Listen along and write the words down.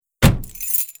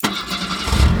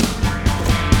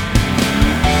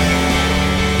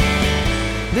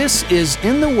This is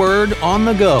In the Word on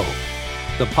the Go,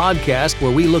 the podcast where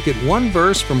we look at one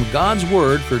verse from God's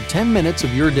Word for 10 minutes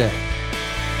of your day.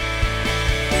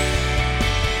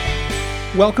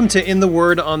 Welcome to In the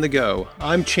Word on the Go.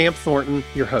 I'm Champ Thornton,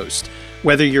 your host.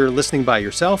 Whether you're listening by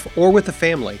yourself or with a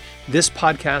family, this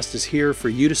podcast is here for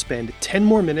you to spend 10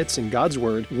 more minutes in God's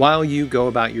Word while you go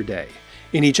about your day.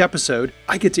 In each episode,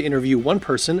 I get to interview one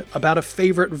person about a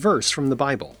favorite verse from the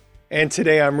Bible. And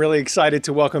today I'm really excited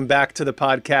to welcome back to the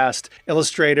podcast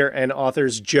illustrator and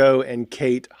authors Joe and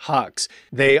Kate Hawks.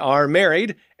 They are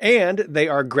married and they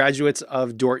are graduates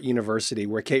of Dordt University,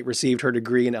 where Kate received her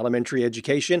degree in elementary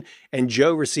education and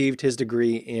Joe received his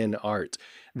degree in art.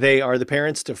 They are the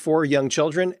parents to 4 young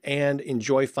children and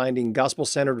enjoy finding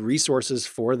gospel-centered resources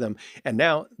for them. And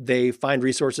now they find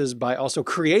resources by also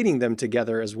creating them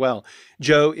together as well.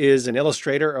 Joe is an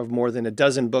illustrator of more than a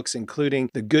dozen books, including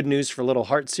the Good News for Little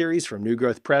Hearts series from New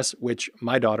Growth Press, which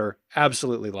my daughter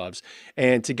absolutely loves.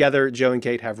 And together, Joe and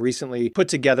Kate have recently put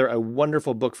together a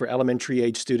wonderful book for elementary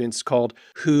age students called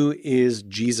Who is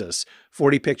Jesus?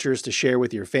 40 pictures to share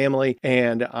with your family.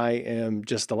 And I am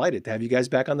just delighted to have you guys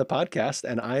back on the podcast.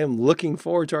 And I am looking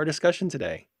forward to our discussion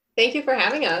today. Thank you for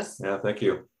having us. Yeah, thank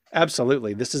you.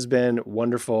 Absolutely. This has been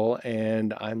wonderful.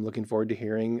 And I'm looking forward to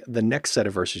hearing the next set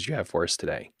of verses you have for us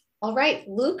today. All right.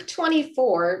 Luke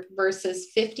 24, verses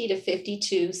 50 to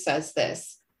 52 says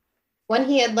this. When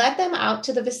he had led them out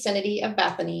to the vicinity of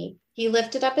Bethany, he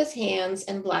lifted up his hands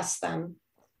and blessed them.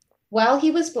 While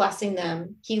he was blessing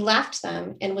them, he left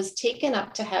them and was taken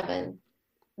up to heaven.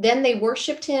 Then they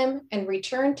worshiped him and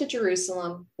returned to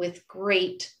Jerusalem with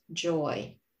great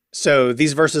joy. So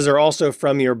these verses are also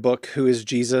from your book, Who is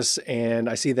Jesus? And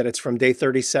I see that it's from day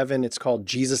 37. It's called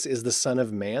Jesus is the Son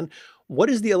of Man. What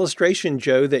is the illustration,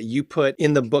 Joe, that you put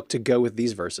in the book to go with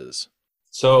these verses?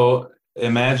 So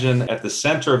imagine at the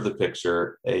center of the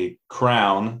picture, a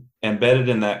crown. Embedded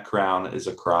in that crown is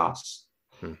a cross.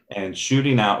 And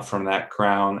shooting out from that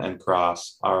crown and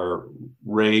cross are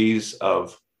rays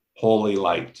of holy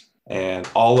light. And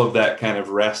all of that kind of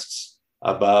rests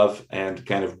above and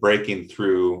kind of breaking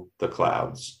through the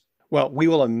clouds. Well, we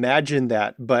will imagine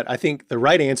that, but I think the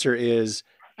right answer is,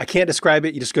 I can't describe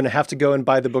it. You're just going to have to go and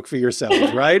buy the book for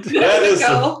yourselves, right? There we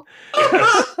go.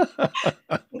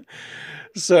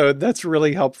 So that's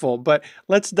really helpful. But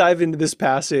let's dive into this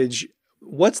passage.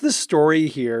 What's the story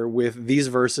here with these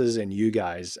verses and you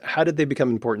guys? How did they become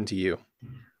important to you?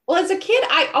 Well, as a kid,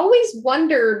 I always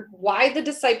wondered why the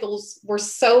disciples were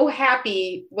so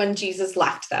happy when Jesus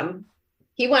left them.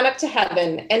 He went up to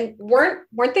heaven and weren't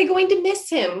they going to miss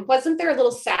him? Wasn't there a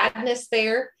little sadness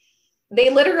there? They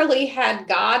literally had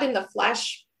God in the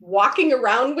flesh walking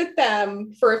around with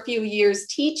them for a few years,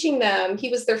 teaching them. He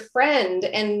was their friend,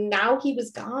 and now he was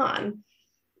gone.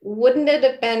 Wouldn't it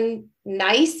have been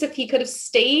nice if he could have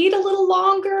stayed a little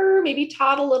longer, maybe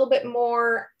taught a little bit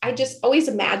more? I just always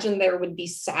imagined there would be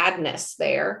sadness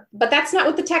there, but that's not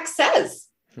what the text says.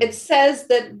 It says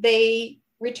that they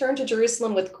returned to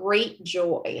Jerusalem with great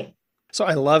joy. So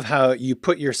I love how you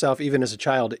put yourself, even as a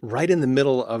child, right in the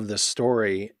middle of the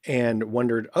story and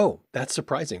wondered, oh, that's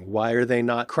surprising. Why are they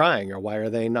not crying, or why are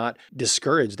they not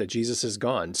discouraged that Jesus is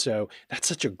gone? So that's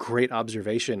such a great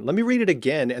observation. Let me read it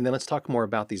again, and then let's talk more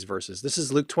about these verses. This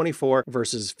is Luke 24,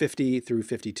 verses 50 through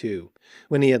 52.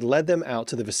 When he had led them out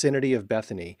to the vicinity of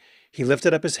Bethany, he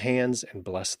lifted up his hands and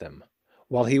blessed them.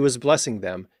 While he was blessing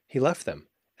them, he left them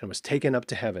and was taken up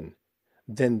to heaven.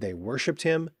 Then they worshiped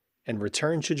him and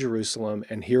returned to Jerusalem,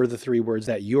 and here are the 3 words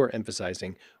that you're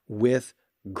emphasizing, with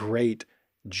great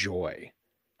joy.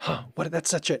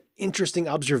 That's such an interesting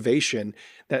observation,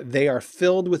 that they are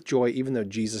filled with joy even though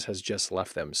Jesus has just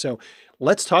left them. So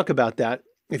let's talk about that.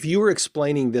 If you were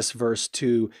explaining this verse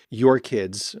to your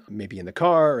kids, maybe in the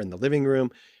car or in the living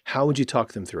room, how would you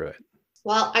talk them through it?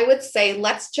 Well, I would say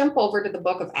let's jump over to the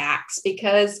book of Acts,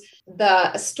 because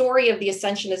the story of the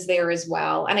ascension is there as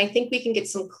well. And I think we can get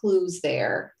some clues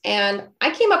there. And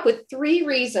I came up with 3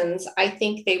 reasons I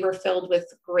think they were filled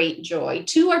with great joy.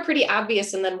 2 are pretty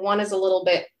obvious, and then 1 is a little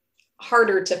bit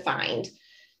harder to find.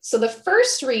 So the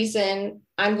first reason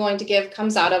I'm going to give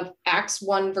comes out of Acts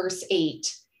 1, verse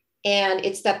 8. And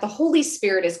it's that the Holy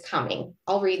Spirit is coming.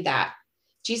 I'll read that.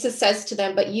 Jesus says to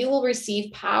them, but you will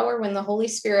receive power when the Holy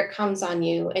Spirit comes on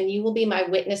you, and you will be my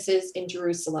witnesses in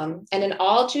Jerusalem and in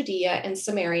all Judea and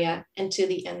Samaria and to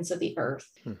the ends of the earth.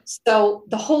 So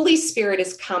the Holy Spirit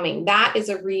is coming. That is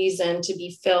a reason to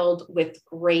be filled with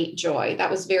great joy.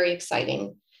 That was very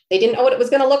exciting. They didn't know what it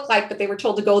was going to look like, but they were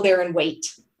told to go there and wait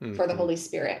for the Holy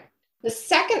Spirit. The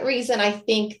second reason I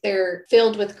think they're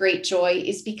filled with great joy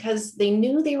is because they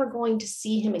knew they were going to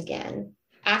see him again.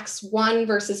 Acts 1,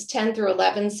 verses 10 through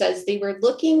 11 says, they were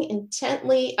looking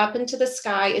intently up into the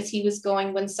sky as he was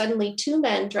going, when suddenly 2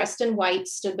 men dressed in white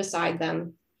stood beside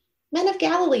them. Men of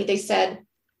Galilee, they said,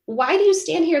 why do you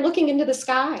stand here looking into the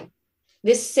sky?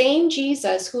 This same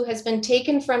Jesus who has been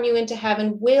taken from you into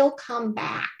heaven will come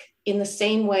back in the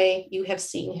same way you have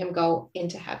seen him go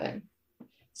into heaven.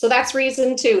 So that's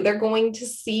reason 2. They're going to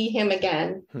see him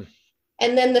again.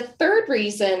 And then the third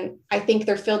reason I think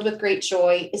they're filled with great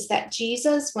joy is that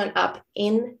Jesus went up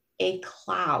in a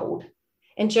cloud.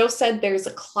 And Joe said there's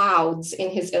clouds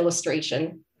in his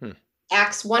illustration.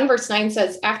 Acts 1 verse 9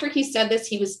 says, after he said this,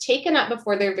 he was taken up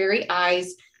before their very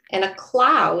eyes, and a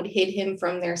cloud hid him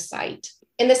from their sight.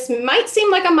 And this might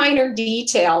seem like a minor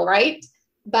detail, right?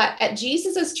 But at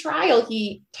Jesus's trial,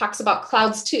 he talks about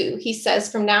clouds too. He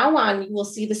says, from now on, you will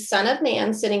see the Son of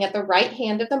Man sitting at the right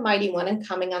hand of the Mighty One and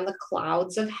coming on the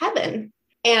clouds of heaven.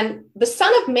 And the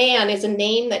Son of Man is a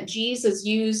name that Jesus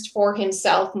used for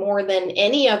himself more than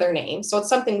any other name. So it's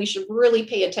something we should really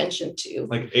pay attention to.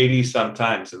 Like 80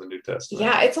 sometimes in the New Testament.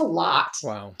 Yeah, it's a lot.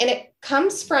 Wow. And it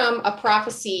comes from a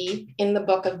prophecy in the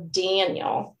book of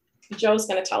Daniel. Joe's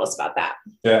going to tell us about that.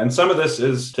 Yeah, and some of this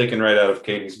is taken right out of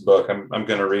Katie's book. I'm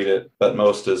going to read it, but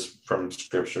most is from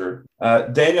Scripture.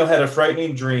 Daniel had a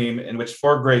frightening dream in which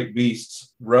 4 great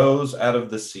beasts rose out of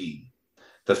the sea.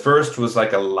 The first was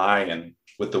like a lion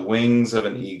with the wings of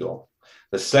an eagle.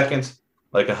 The second,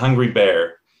 like a hungry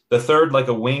bear. The third, like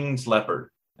a winged leopard.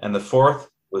 And the fourth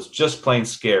was just plain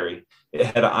scary. It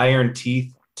had iron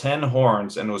teeth, 10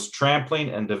 horns, and was trampling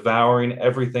and devouring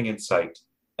everything in sight.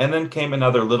 And then came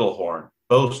another little horn,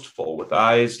 boastful, with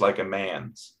eyes like a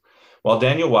man's. While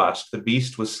Daniel watched, the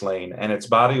beast was slain, and its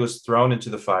body was thrown into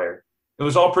the fire. It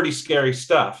was all pretty scary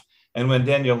stuff, and when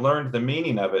Daniel learned the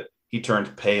meaning of it, he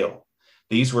turned pale.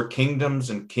 These were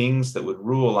kingdoms and kings that would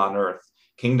rule on earth,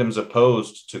 kingdoms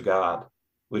opposed to God,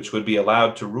 which would be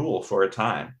allowed to rule for a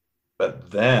time. But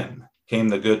then came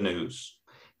the good news.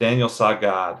 Daniel saw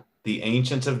God, the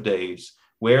Ancient of Days,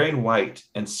 wearing white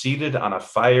and seated on a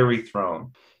fiery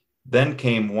throne. Then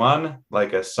came one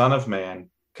like a son of man,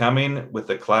 coming with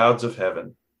the clouds of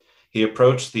heaven. He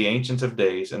approached the Ancient of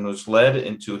Days and was led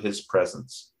into his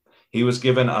presence. He was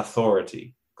given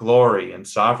authority, glory, and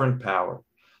sovereign power.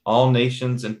 All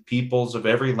nations and peoples of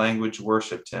every language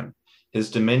worshipped him. His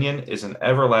dominion is an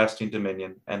everlasting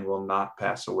dominion and will not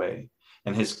pass away,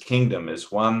 and his kingdom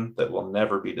is one that will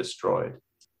never be destroyed.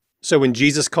 So when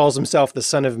Jesus calls himself the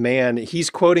Son of Man, he's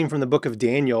quoting from the book of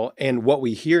Daniel, and what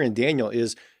we hear in Daniel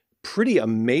is pretty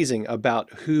amazing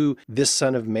about who this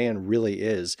Son of Man really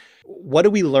is. What do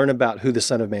we learn about who the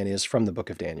Son of Man is from the book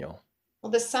of Daniel?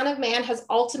 Well, the Son of Man has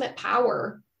ultimate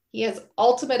power. He has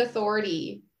ultimate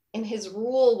authority, and his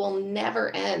rule will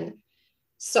never end.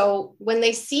 So when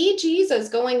they see Jesus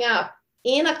going up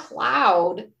in a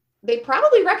cloud, they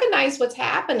probably recognize what's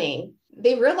happening.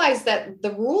 They realize that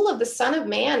the rule of the Son of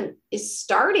Man is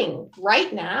starting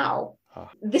right now.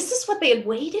 This is what they had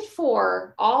waited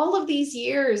for all of these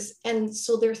years. And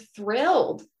so they're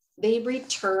thrilled. They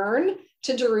return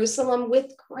to Jerusalem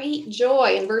with great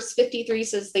joy. And verse 53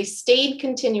 says they stayed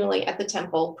continually at the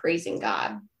temple praising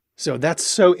God. So that's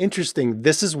so interesting.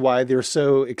 This is why they're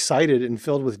so excited and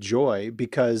filled with joy,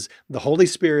 because the Holy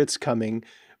Spirit's coming,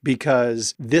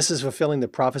 because this is fulfilling the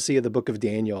prophecy of the book of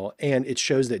Daniel, and it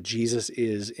shows that Jesus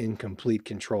is in complete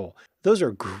control. Those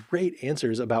are great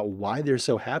answers about why they're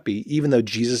so happy, even though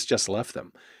Jesus just left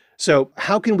them. So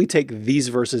how can we take these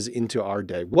verses into our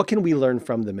day? What can we learn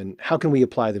from them, and how can we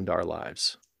apply them to our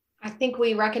lives? I think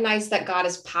we recognize that God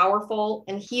is powerful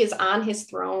and he is on his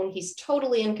throne. He's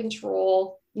totally in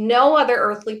control. No other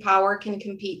earthly power can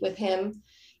compete with him.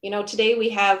 You know, today we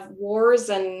have wars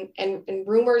and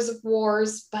rumors of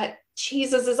wars, but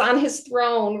Jesus is on his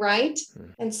throne, right?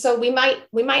 And so we might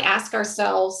ask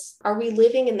ourselves, are we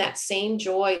living in that same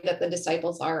joy that the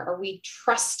disciples are? Are we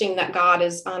trusting that God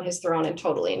is on his throne and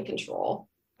totally in control?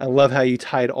 I love how you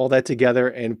tied all that together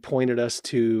and pointed us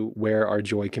to where our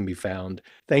joy can be found.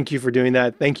 Thank you for doing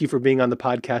that. Thank you for being on the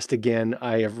podcast again.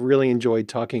 I have really enjoyed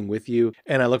talking with you,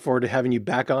 and I look forward to having you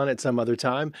back on at some other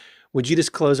time. Would you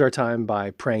just close our time by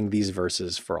praying these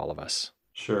verses for all of us?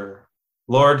 Sure.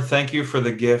 Lord, thank you for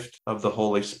the gift of the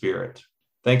Holy Spirit.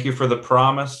 Thank you for the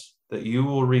promise that you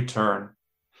will return.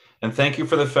 And thank you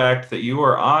for the fact that you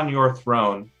are on your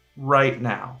throne right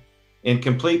now, in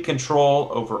complete control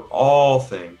over all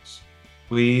things.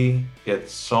 We get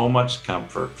so much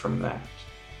comfort from that.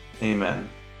 Amen.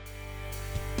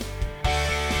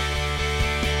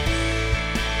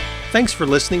 Thanks for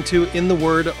listening to In the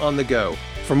Word on the Go.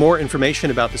 For more information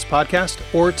about this podcast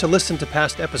or to listen to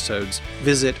past episodes,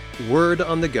 visit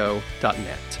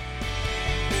wordonthego.net.